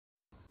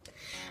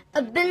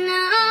I've been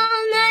out all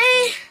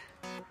night,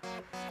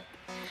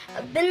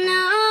 I've been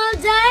out all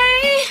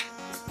day,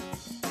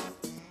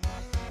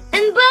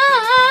 and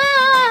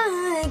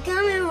boy,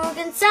 got me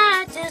walking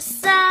side to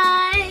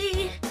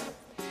side.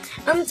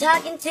 I'm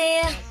talking to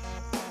you,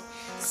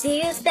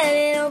 see you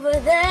standing over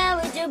there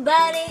with your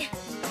body,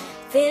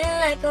 feeling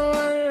like I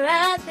wanna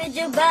rock with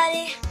your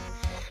body,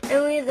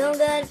 and we don't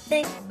gotta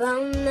think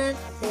about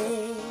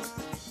nothing.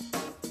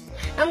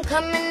 I'm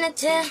coming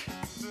at you,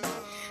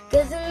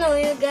 'cause I know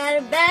you got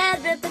a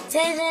bad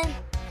reputation.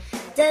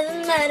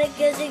 Doesn't matter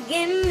 'cause you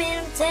give me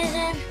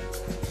temptation,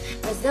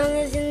 as long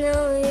as you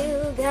know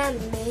you got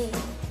me.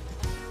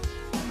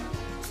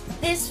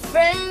 These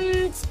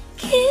friends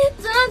keep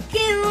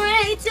talking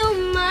way too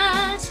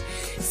much,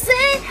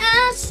 saying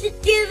I should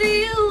give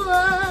you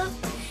up.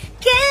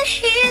 Can't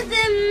hear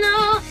them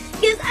no,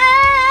 'cause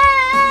I've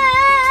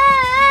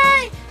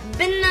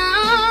been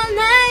all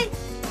night,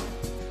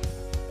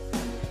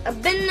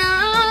 I've been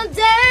all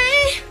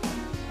day,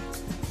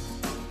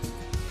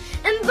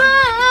 and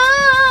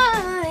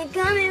boy,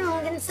 got me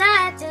walking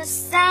side to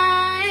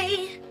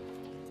side.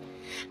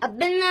 I've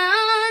been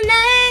all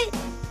night,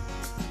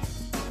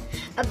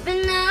 I've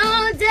been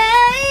all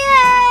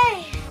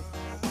day,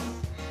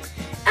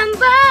 and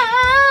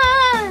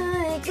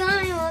boy, got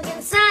me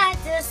walking side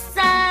to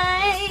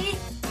side.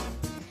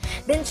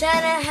 Been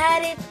trying to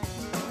hide it,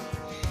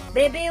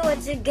 baby,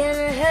 what's it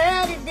gonna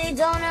hurt if they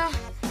don't know?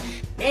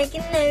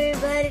 Making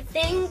everybody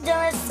think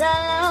you're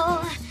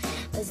solo,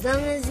 as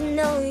long as you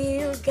know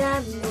you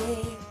got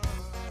me.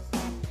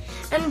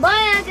 And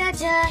boy, I got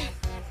ya,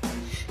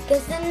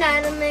 'cause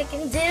tonight I'm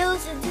making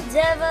deals with the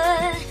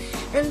devil,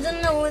 and I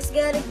know it's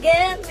gonna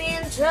get me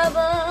in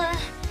trouble,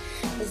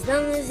 as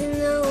long as you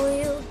know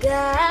you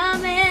got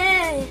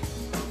me.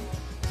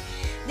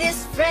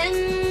 These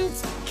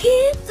friends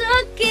keep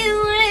talking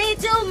way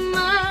too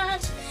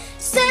much,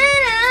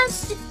 saying I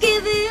should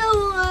give you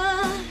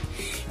up.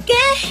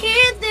 Can't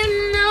hear them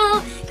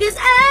no, 'cause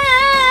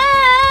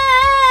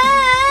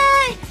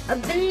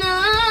I've been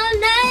all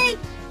night,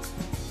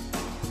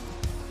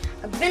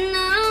 I've been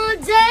all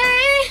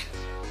day,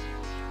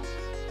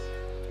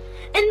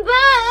 and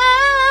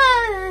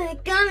boy,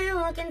 got me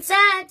walking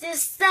side to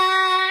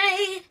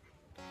side.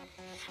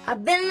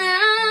 I've been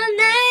all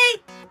night,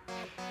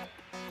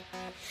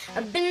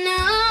 I've been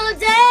all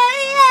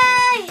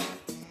day,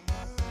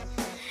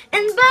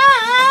 and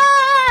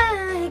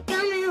boy,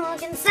 got me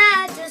walking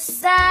side to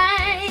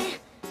side.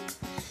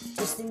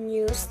 Just a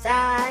new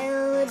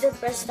style with a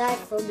fresh type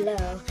for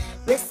blow.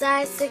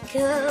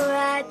 Recycle,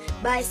 ride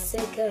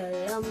bicycle,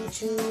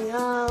 you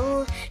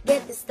know.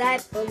 Get this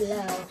type of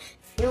blow.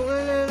 If you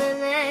wanna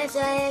manage,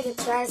 I get a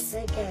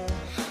tricycle.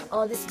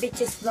 All these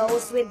bitches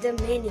flows with the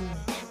mini.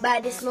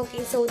 Body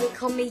smoking, so they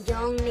call me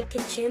Young Nicky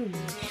Chimney.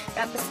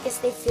 Rappers guess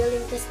they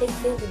feeling, 'cause they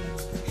feeling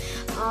me.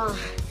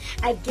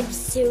 I give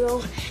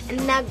 0,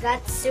 and I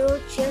got 0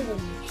 children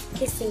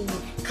kissing me.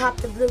 Cop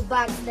the blue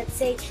box that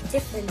say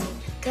Tiffany.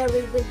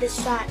 Curry with the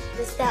shot,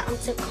 the star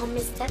to call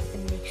me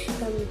Stephanie.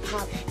 Gummy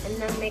pop,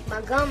 and I make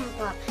my gum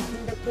pop.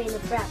 I'm the queen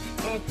of rap,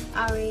 and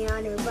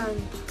Ariana run.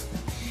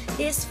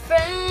 These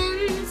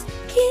friends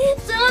keep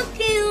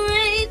talking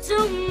way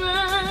too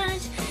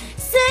much,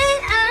 say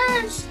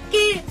I should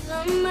give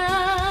them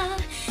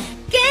up.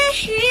 Can't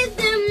hear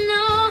them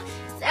no,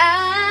 'cause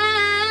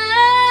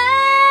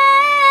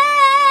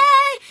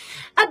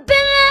I've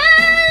been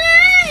all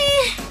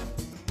night,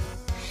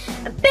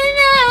 I've been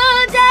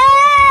all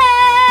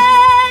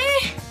day,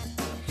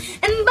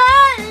 and by,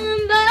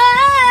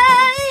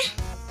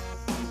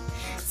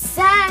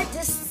 side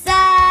to side.